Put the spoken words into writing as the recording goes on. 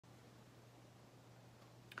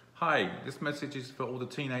Hi, this message is for all the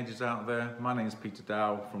teenagers out there. My name is Peter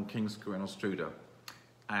Dow from King's School in Ostruda.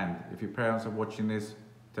 And if your parents are watching this,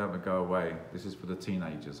 don't go away. This is for the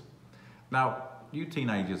teenagers. Now, you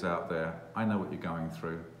teenagers out there, I know what you're going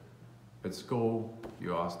through. At school,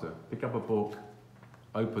 you're asked to pick up a book,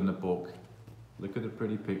 open the book, look at the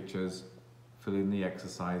pretty pictures, fill in the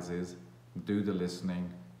exercises, do the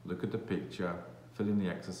listening, look at the picture, fill in the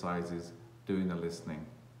exercises, doing the listening.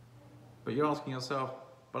 But you're asking yourself,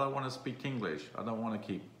 but I want to speak English. I don't want to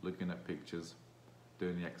keep looking at pictures,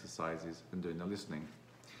 doing the exercises and doing the listening.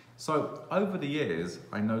 So over the years,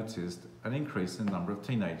 I noticed an increase in the number of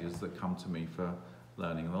teenagers that come to me for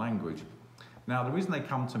learning the language. Now, the reason they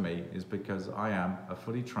come to me is because I am a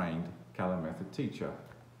fully trained Callan Method teacher.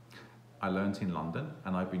 I learnt in London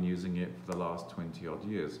and I've been using it for the last 20 odd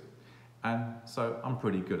years. And so I'm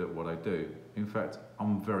pretty good at what I do. In fact,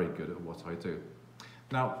 I'm very good at what I do.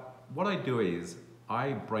 Now, what I do is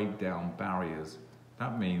I break down barriers.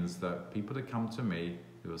 That means that people that come to me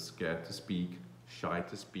who are scared to speak, shy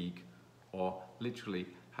to speak, or literally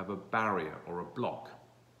have a barrier or a block.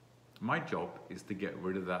 My job is to get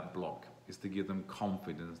rid of that block, is to give them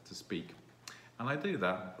confidence to speak. And I do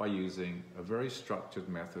that by using a very structured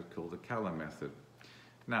method called the Callan Method.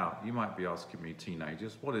 Now, you might be asking me,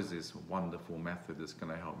 teenagers, what is this wonderful method that's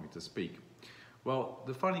going to help me to speak? Well,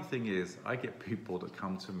 the funny thing is, I get people that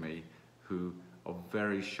come to me who are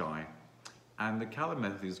very shy. And the Callan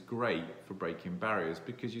Method is great for breaking barriers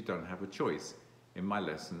because you don't have a choice. In my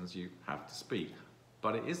lessons, you have to speak.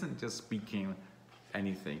 But it isn't just speaking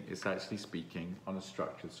anything, it's actually speaking on a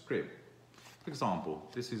structured script. For example,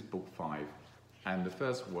 this is book 5, and the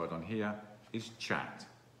first word on here is chat.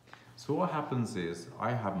 So what happens is,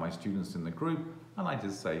 I have my students in the group, and I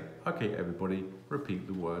just say, okay, everybody, repeat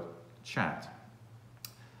the word chat.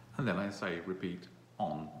 And then I say, repeat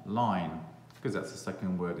online, because that's the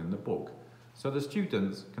second word in the book. So the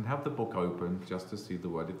students can have the book open just to see the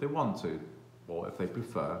word if they want to, or if they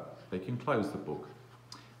prefer, they can close the book.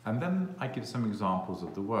 And then I give some examples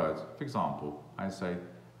of the words. For example, I say,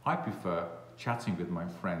 I prefer chatting with my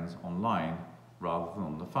friends online rather than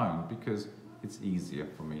on the phone because it's easier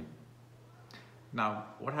for me. Now,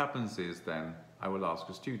 what happens is then, I will ask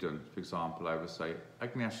a student, for example, I will say,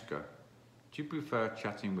 Agnieszka, do you prefer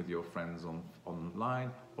chatting with your friends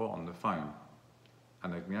online or on the phone?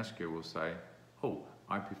 And Agnieszka will say, oh,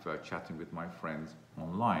 I prefer chatting with my friends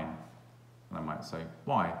online. And I might say,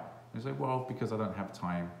 why? And say, well, because I don't have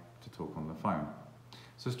time to talk on the phone.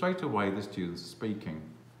 So straight away, the students are speaking.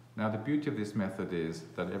 Now, the beauty of this method is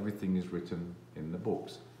that everything is written in the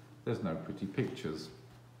books. There's no pretty pictures.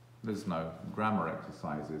 There's no grammar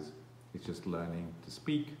exercises. It's just learning to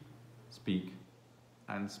speak, speak,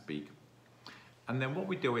 and speak. And then what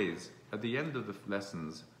we do is, at the end of the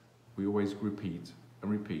lessons, we always repeat and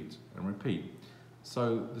repeat and repeat.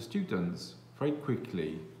 So the students very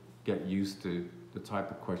quickly get used to the type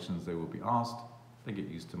of questions they will be asked, they get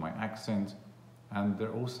used to my accent, and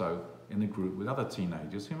they're also in a group with other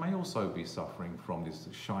teenagers who may also be suffering from this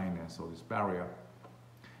shyness or this barrier.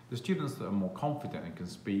 The students that are more confident and can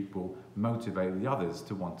speak will motivate the others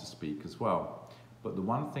to want to speak as well. But the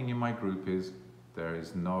one thing in my group is there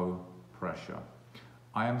is no pressure.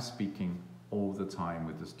 I am speaking all the time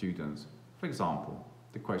with the students. For example,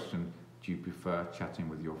 the question, do you prefer chatting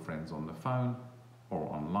with your friends on the phone or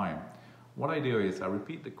online? What I do is I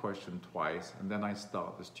repeat the question twice and then I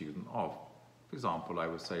start the student off. For example, I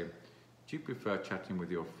would say, do you prefer chatting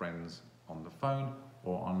with your friends on the phone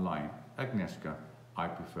or online? Agnieszka, I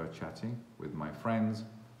prefer chatting with my friends.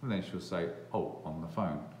 And then she'll say, oh, on the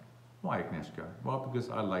phone. Why, Agnieszka? Well, because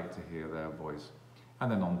I like to hear their voice.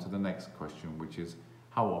 And then on to the next question, which is,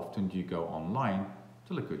 how often do you go online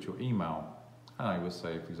to look at your email? And I would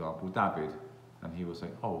say, for example, David, and he will say,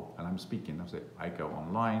 oh, and I'm speaking. I'll say, I go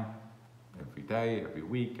online every day, every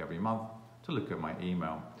week, every month to look at my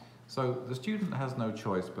email. So the student has no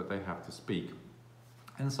choice, but they have to speak.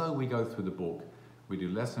 And so we go through the book. We do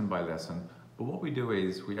lesson by lesson. But what we do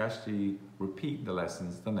is we actually repeat the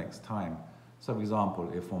lessons the next time. So for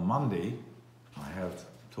example, if on Monday I have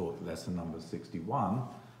taught lesson number 61,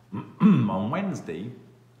 on Wednesday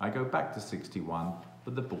I go back to 61,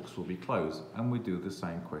 but the books will be closed and we do the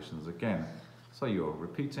same questions again. So you're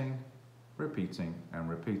repeating, repeating and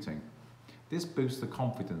repeating. This boosts the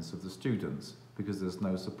confidence of the students because there's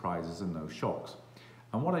no surprises and no shocks.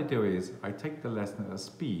 And what I do is I take the lesson at a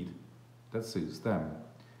speed that suits them.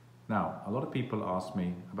 Now, a lot of people ask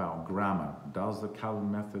me about grammar. Does the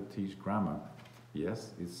Callan Method teach grammar?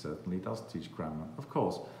 Yes, it certainly does teach grammar, of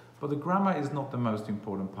course. But the grammar is not the most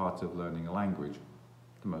important part of learning a language.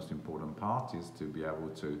 The most important part is to be able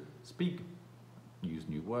to speak use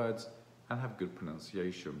new words, and have good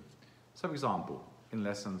pronunciation. So for example, in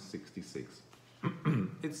lesson 66,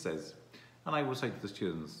 it says, and I will say to the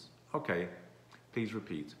students, okay, please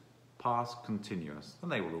repeat past continuous,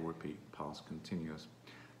 and they will all repeat past continuous.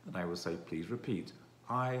 And I will say, please repeat,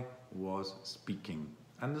 I was speaking,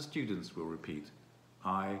 and the students will repeat,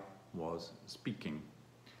 I was speaking.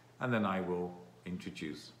 And then I will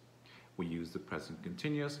introduce. We use the present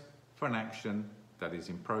continuous for an action that is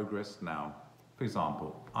in progress now. For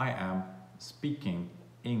example, I am speaking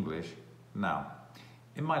English now.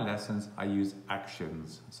 In my lessons, I use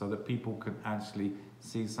actions so that people can actually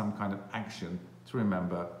see some kind of action to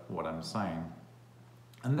remember what I'm saying.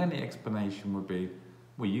 And then the explanation would be,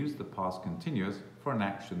 we use the past continuous for an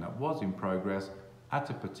action that was in progress at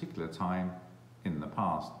a particular time in the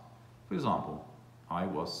past. For example, I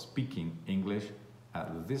was speaking English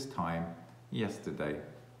at this time yesterday.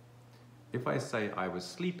 If I say I was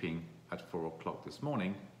sleeping at 4 o'clock this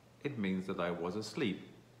morning, it means that I was asleep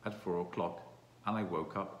at 4 o'clock and I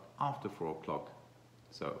woke up after 4 o'clock.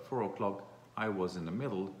 So at 4 o'clock, I was in the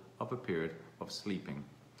middle of a period of sleeping.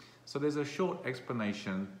 So there's a short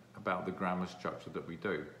explanation about the grammar structure that we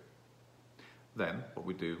do. Then what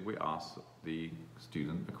we do, we ask the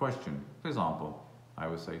student a question. For example, I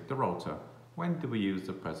would say, Dorota, when do we use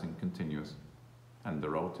the present continuous? And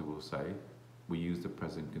Dorota will say, we use the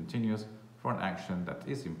present continuous for an action that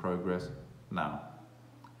is in progress now.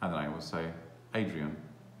 And then I will say, Adrian,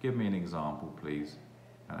 give me an example, please.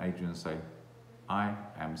 And Adrian will say, I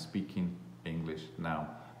am speaking English now.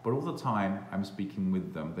 But all the time, I'm speaking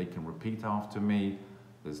with them. They can repeat after me.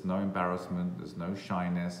 There's no embarrassment, there's no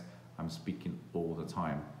shyness. I'm speaking all the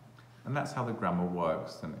time. And that's how the grammar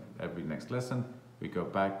works. And every next lesson, we go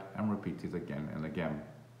back and repeat it again and again.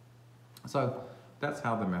 So that's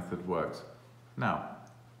how the method works. Now,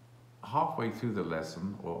 halfway through the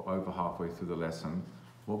lesson, or over halfway through the lesson,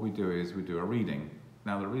 what we do is we do a reading.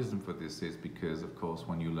 Now, the reason for this is because, of course,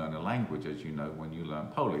 when you learn a language, as you know, when you learn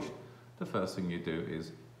Polish, the first thing you do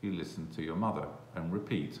is you listen to your mother and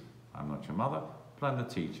repeat. I'm not your mother, but I'm the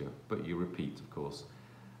teacher, but you repeat, of course.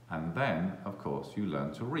 And then, of course, you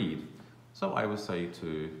learn to read. So I would say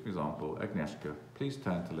to, for example, Agnieszka, please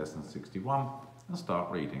turn to lesson 61 and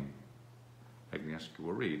start reading. Agnieszka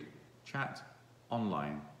will read, chat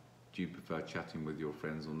online. Do you prefer chatting with your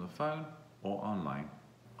friends on the phone or online?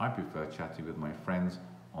 I prefer chatting with my friends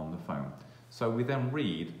on the phone. So we then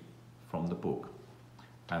read from the book.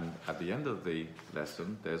 And at the end of the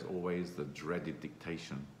lesson, there's always the dreaded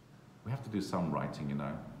dictation. We have to do some writing, you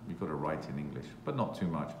know. We've got to write in English, but not too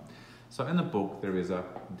much. So in the book, there is a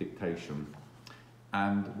dictation.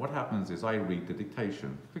 And what happens is I read the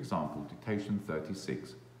dictation. For example, dictation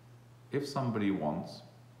 36. If somebody wants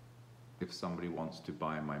to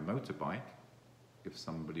buy my motorbike, and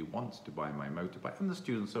the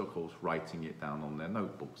students are, of course, writing it down on their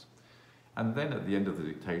notebooks. And then at the end of the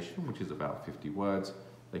dictation, which is about 50 words,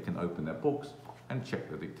 they can open their books and check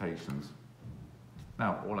the dictations.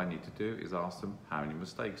 Now, all I need to do is ask them, how many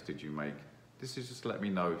mistakes did you make? This is just to let me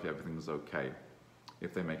know if everything's okay.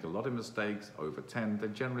 If they make a lot of mistakes, over 10,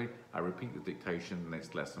 then generally I repeat the dictation the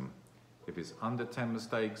next lesson. If it's under 10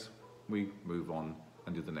 mistakes, we move on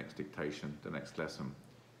and do the next dictation, the next lesson.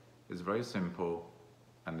 It's very simple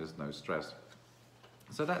and there's no stress.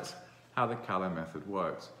 So that's how the Callan method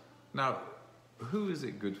works. Now, who is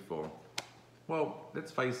it good for? Well,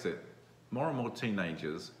 let's face it, more and more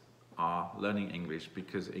teenagers are learning English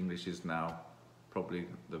because English is now probably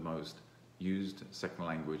the most used second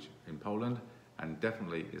language in Poland, and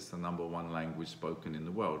definitely it's the #1 language spoken in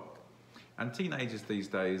the world. And teenagers these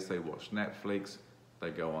days, they watch Netflix,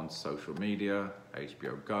 they go on social media,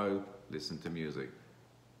 HBO Go, listen to music.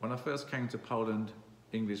 When I first came to Poland,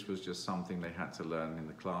 English was just something they had to learn in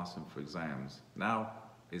the class and for exams. Now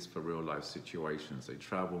it's for real life situations. They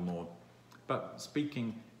travel more. But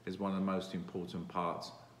speaking is one of the most important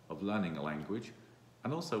parts of learning a language.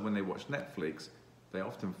 And also when they watch Netflix, they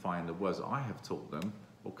often find the words that I have taught them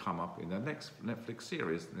will come up in their next Netflix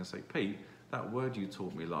series. And they say, Pete, that word you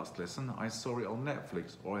taught me last lesson, I saw it on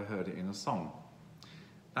Netflix or I heard it in a song.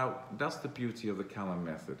 Now, that's the beauty of the Callan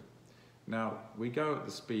method. Now, we go at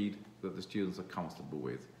the speed that the students are comfortable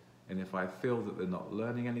with. And if I feel that they're not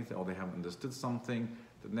learning anything or they haven't understood something,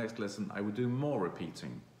 the next lesson I will do more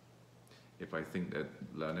repeating. If I think they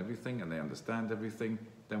learn everything and they understand everything,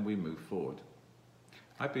 then we move forward.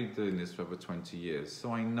 I've been doing this for over 20 years,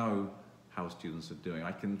 so I know how students are doing.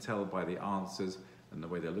 I can tell by the answers and the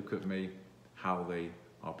way they look at me, how they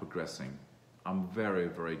are progressing. I'm very,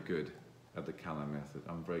 very good at the Callan method.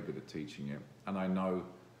 I'm very good at teaching it, and I know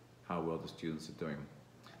how well the students are doing.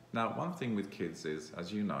 Now, one thing with kids is,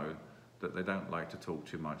 as you know, that they don't like to talk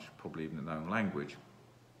too much, probably even in their own language.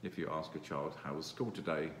 If you ask a child, how was school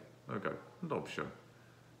today? They'll go, "Dobrze."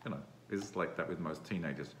 You know, it's like that with most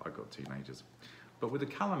teenagers. I've got teenagers. But with the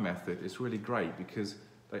Callan Method, it's really great because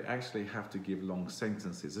they actually have to give long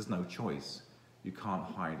sentences. There's no choice. You can't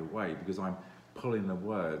hide away because I'm pulling the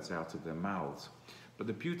words out of their mouths. But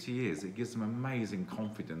the beauty is it gives them amazing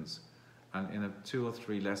confidence. And in 2 or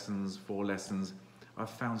 3 lessons, 4 lessons, I've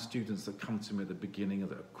found students that come to me at the beginning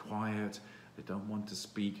that are quiet, they don't want to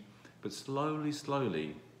speak, but slowly,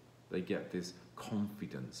 slowly, they get this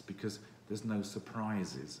confidence because there's no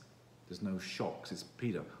surprises, there's no shocks. It's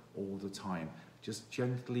Peter all the time, just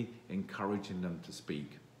gently encouraging them to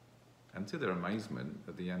speak. And to their amazement,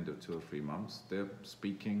 at the end of 2 or 3 months, they're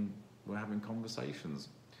speaking, we're having conversations.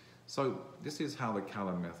 So this is how the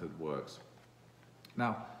Callan Method works.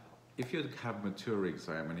 Now, if you have a mature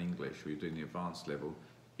exam in English or you're doing the advanced level,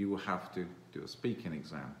 you will have to do a speaking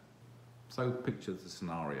exam. So picture the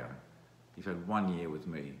scenario. You've had 1 year with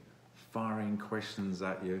me, firing questions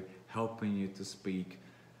at you, helping you to speak.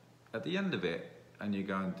 At the end of it, and you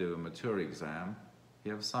go and do a mature exam,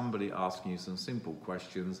 you have somebody asking you some simple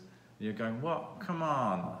questions, and you're going, "What? Come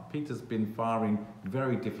on. Peter's been firing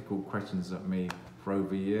very difficult questions at me for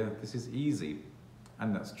over a year. This is easy."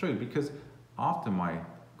 And that's true because after my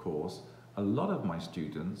course, a lot of my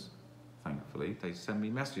students, thankfully, they send me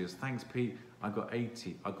messages. "Thanks, Pete. I got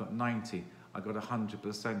 80, I got 90, I got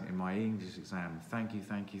 100% in my English exam. Thank you,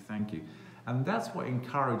 thank you, thank you." And that's what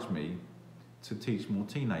encouraged me to teach more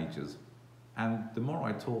teenagers. And the more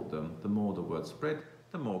I taught them, the more the word spread,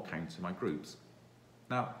 the more came to my groups.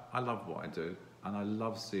 Now, I love what I do, and I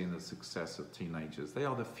love seeing the success of teenagers. They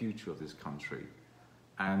are the future of this country.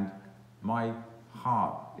 And my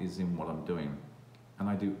heart is in what I'm doing. And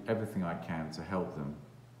I do everything I can to help them.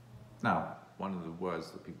 Now, one of the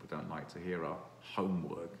words that people don't like to hear are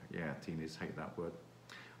homework. Yeah, teenagers hate that word.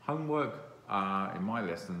 Homework in my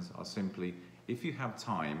lessons are simply, if you have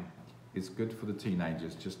time, it's good for the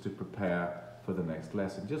teenagers just to prepare for the next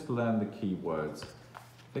lesson. Just learn the key words.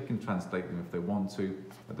 They can translate them if they want to.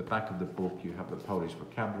 At the back of the book, you have the Polish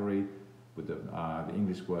vocabulary with the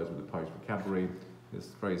English words with the Polish vocabulary. It's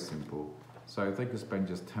very simple. So if they could spend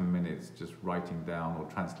just 10 minutes just writing down or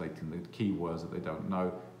translating the key words that they don't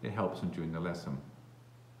know, it helps them during the lesson.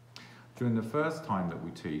 During the first time that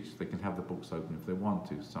we teach, they can have the books open if they want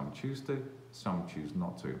to. Some choose to, some choose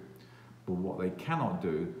not to. But what they cannot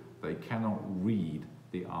do, they cannot read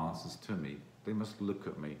the answers to me. They must look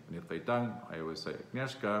at me. And if they don't, I always say,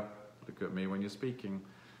 "Agnieszka, look at me when you're speaking."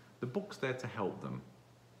 The book's there to help them.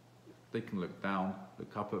 They can look down,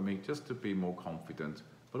 look up at me, just to be more confident.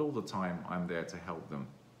 But all the time, I'm there to help them.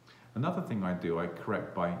 Another thing I do, I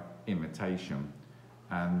correct by imitation.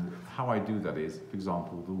 And how I do that is, for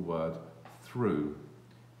example, the word threw.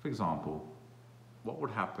 For example, what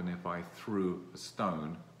would happen if I threw a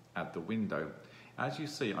stone at the window? As you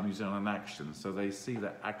see, I'm using an action, so they see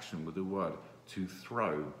that action with the word to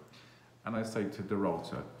throw. And I say to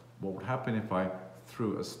Dorota, what would happen if I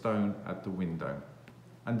threw a stone at the window?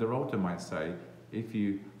 And Dorota might say, if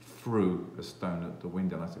you threw a stone at the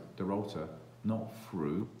window, and I said, Dorota, not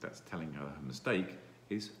threw, that's telling her her mistake,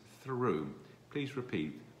 is threw. Please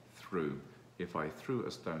repeat, threw. If I threw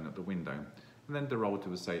a stone at the window. And then Dorota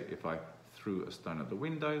would say, if I threw a stone at the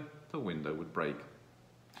window would break.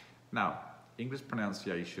 Now, English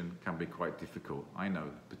pronunciation can be quite difficult, I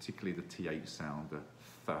know, particularly the TH sound, the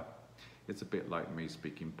th. It's a bit like me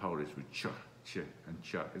speaking Polish with ch, and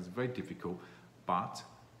ch. It's very difficult, but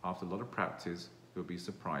after a lot of practice, you'll be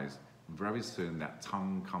surprised. Very soon that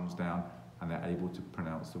tongue comes down and they're able to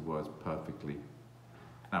pronounce the words perfectly.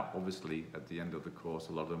 Now, obviously, at the end of the course,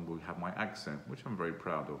 a lot of them will have my accent, which I'm very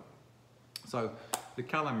proud of. So the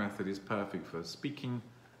Callan Method is perfect for speaking,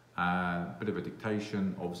 a bit of a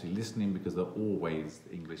dictation, obviously listening, because they're always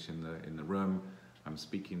English in the room. I'm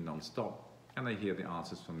speaking non-stop, and they hear the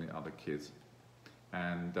answers from the other kids.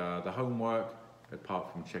 And the homework,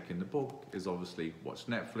 apart from checking the book, is obviously watch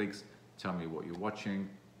Netflix, tell me what you're watching,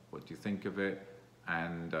 what do you think of it,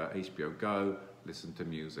 and HBO Go, listen to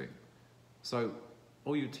music. So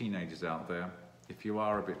all you teenagers out there, if you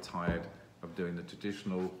are a bit tired of doing the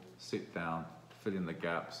traditional sit down, fill in the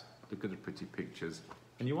gaps, look at the pretty pictures,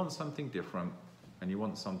 and you want something different, and you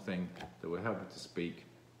want something that will help you to speak,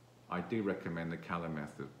 I do recommend the Callan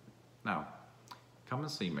Method. Now, come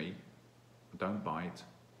and see me, don't bite,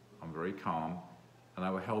 I'm very calm, and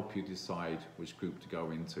I will help you decide which group to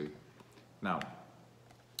go into. Now,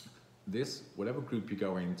 whatever group you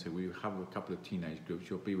go into, we have a couple of teenage groups,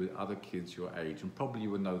 you'll be with other kids your age, and probably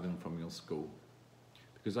you will know them from your school.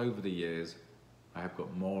 Because over the years, I have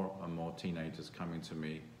got more and more teenagers coming to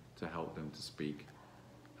me to help them to speak.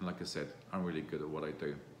 And like I said, I'm really good at what I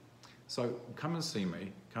do. So come and see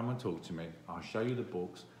me, come and talk to me. I'll show you the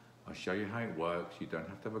books. I'll show you how it works. You don't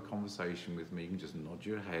have to have a conversation with me. You can just nod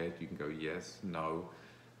your head. You can go yes, no.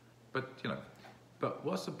 But, you know, but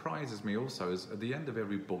what surprises me also is at the end of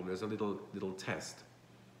every book, there's a little test.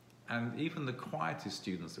 And even the quietest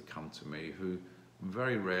students that come to me, who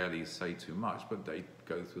very rarely say too much, but they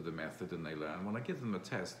go through the method and they learn. When I give them a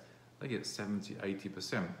test, they get 70,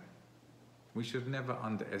 80%. We should never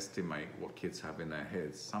underestimate what kids have in their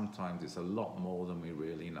heads. Sometimes it's a lot more than we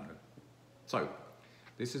really know. So,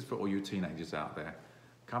 this is for all you teenagers out there.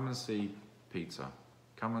 Come and see Peter.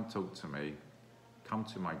 Come and talk to me. Come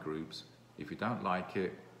to my groups. If you don't like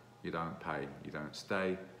it, you don't pay. You don't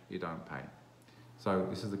stay, you don't pay. So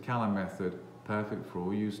this is the Callan Method, perfect for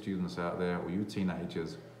all you students out there, all you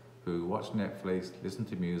teenagers who watch Netflix, listen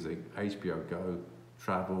to music, HBO Go,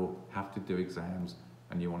 travel, have to do exams,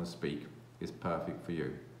 and you want to speak. It's perfect for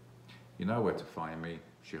you. You know where to find me,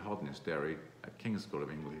 Shahodnis Derry at King's School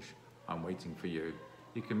of English. I'm waiting for you.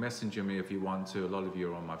 You can messenger me if you want to. A lot of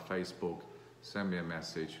you are on my Facebook. Send me a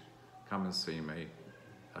message. Come and see me.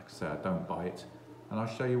 Like I say, I don't bite. And I'll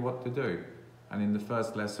show you what to do. And in the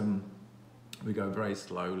first lesson, we go very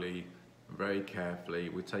slowly, very carefully.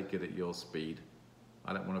 We take it at your speed.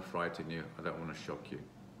 I don't want to frighten you. I don't want to shock you.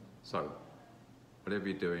 So, whatever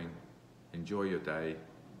you're doing, enjoy your day.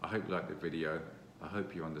 I hope you liked the video. I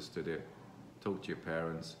hope you understood it. Talk to your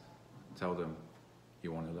parents. Tell them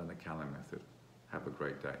you want to learn the Callan Method. Have a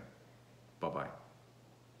great day. Bye-bye.